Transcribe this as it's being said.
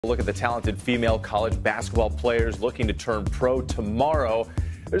Look at the talented female college basketball players looking to turn pro tomorrow.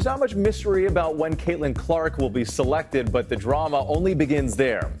 There's not much mystery about when Caitlin Clark will be selected, but the drama only begins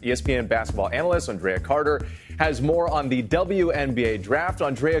there. ESPN basketball analyst Andraya Carter has more on the WNBA draft.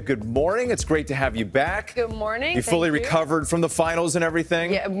 Andrea, good morning. It's great to have you back. Good morning. You fully recovered from the finals and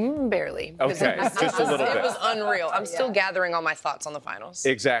everything? Yeah, barely. Okay, just a little bit. It was unreal. I'm still gathering all my thoughts on the finals.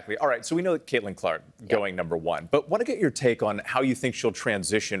 Exactly. All right, so we know that Caitlin Clark going number one, but want to get your take on how you think she'll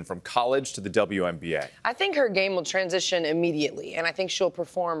transition from college to the WNBA. I think her game will transition immediately, and I think she'll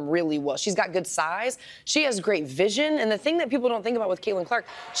perform really well. She's got good size. She has great vision, and the thing that people don't think about with Caitlin Clark,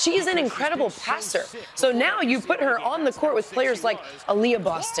 she's an incredible passer. So now you put her on the court with players like Aaliyah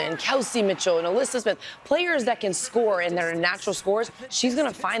Boston, Kelsey Mitchell, and Alyssa Smith, players that can score and they're natural scorers. She's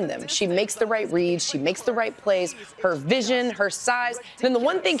going to find them. She makes the right reads. She makes the right plays. Her vision, her size. And then the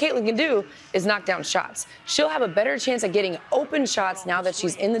one thing Caitlin can do is knock down shots. She'll have a better chance at getting open shots now that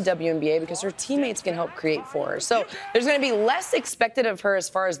she's in the WNBA because her teammates can help create for her. So there's going to be less expected of her as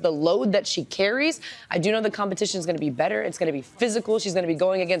far as the load that she carries. I do know the competition is going to be better. It's going to be physical. She's going to be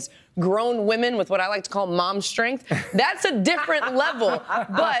going against grown women with what I like to call mom strength. That's a different level.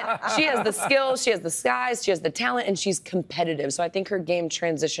 But she has the skills, she has the size, she has the talent, and she's competitive. So I think her game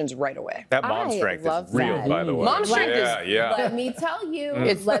transitions right away. That mom strength is real, by the way. Mom strength is, Let me tell you.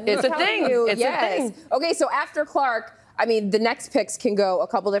 It's a thing. It's a thing. Okay, so after Clark, I mean, the next picks can go a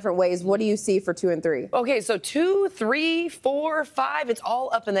couple different ways. What do you see for 2 and 3? Okay, so 2, 3, 4, 5, it's all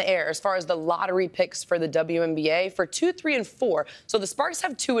up in the air as far as the lottery picks for the WNBA. For 2, 3, and 4, so the Sparks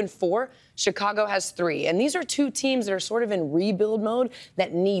have 2 and 4. Chicago has 3. And these are two teams that are sort of in rebuild mode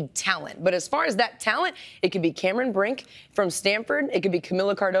that need talent. But as far as that talent, it could be Cameron Brink from Stanford. It could be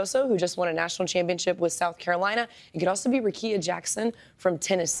Camila Cardoso, who just won a national championship with South Carolina. It could also be Rickea Jackson from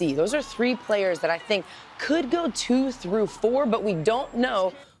Tennessee. Those are 3 players that I think could go 2 through 4, but we don't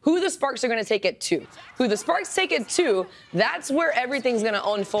know who the Sparks are going to take at 2. Who the Sparks take at 2, that's where everything's going to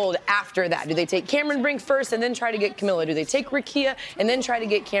unfold after that. Do they take Cameron Brink first and then try to get Camila? Do they take Rickea and then try to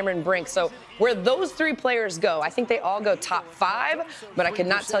get Cameron Brink? So where those 3 players go, I think they all go top 5, but I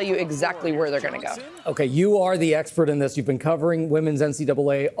cannot tell you exactly where they're going to go. Okay, you are the expert in this. You've been covering women's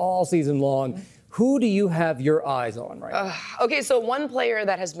NCAA all season long. Who do you have your eyes on right now? Okay, so one player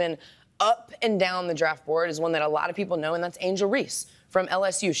that has been up and down the draft board is one that a lot of people know, and that's Angel Reese from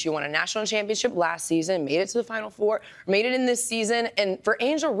LSU. She won a national championship last season, made it to the Final Four, made it in this season. And for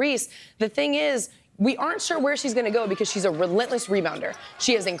Angel Reese, the thing is, we aren't sure where she's going to go because she's a relentless rebounder.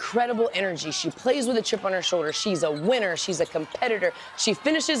 She has incredible energy. She plays with a chip on her shoulder. She's a winner. She's a competitor. She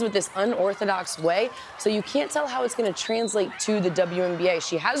finishes with this unorthodox way. So you can't tell how it's going to translate to the WNBA.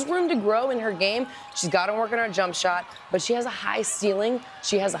 She has room to grow in her game. She's got to work on her jump shot, but she has a high ceiling.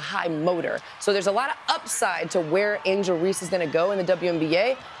 She has a high motor. So there's a lot of upside to where Angel Reese is going to go in the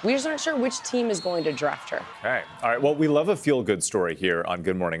WNBA. We just aren't sure which team is going to draft her. Okay. All right. Well, we love a feel-good story here on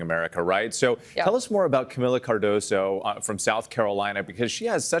Good Morning America, right? So tell us more about Camila Cardoso from South Carolina, because she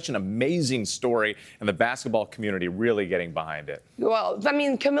has such an amazing story and the basketball community really getting behind it. Well, I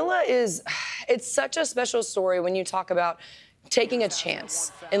mean, Camila it's such a special story when you talk about taking a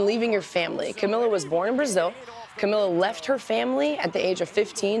chance and leaving your family. Camila was born in Brazil. Camila left her family at the age of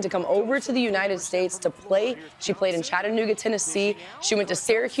 15 to come over to the United States to play. She played in Chattanooga, Tennessee. She went to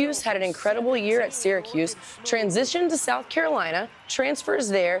Syracuse, had an incredible year at Syracuse, transitioned to South Carolina, transfers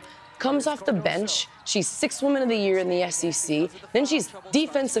there, comes off the bench. She's 6th Woman of the Year in the SEC. Then she's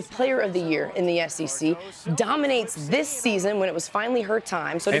Defensive Player of the Year in the SEC. Dominates this season when it was finally her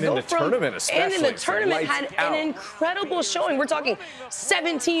time. So and in the tournament especially. And in the tournament had an incredible showing. We're talking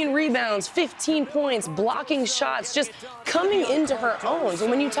 17 rebounds, 15 points, blocking shots, just coming into her own. So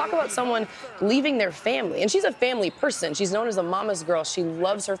when you talk about someone leaving their family, and she's a family person. She's known as a mama's girl. She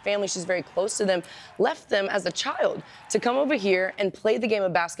loves her family. She's very close to them. Left them as a child to come over here and play the game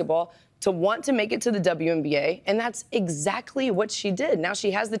of basketball, to want to make it to the WNBA, and that's exactly what she did. Now she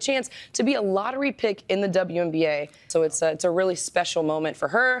has the chance to be a lottery pick in the WNBA. So it's a really special moment for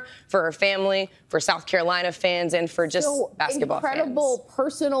her family, for South Carolina fans, and for just basketball fans. Incredible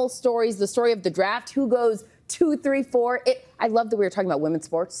personal stories, the story of the draft, who goes 2, 3, 4. I love that we were talking about women's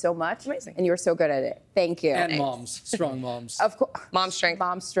sports so much. Amazing. And you were so good at it. Thank you. And moms, strong moms. Of course. Mom strength.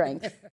 Mom strength.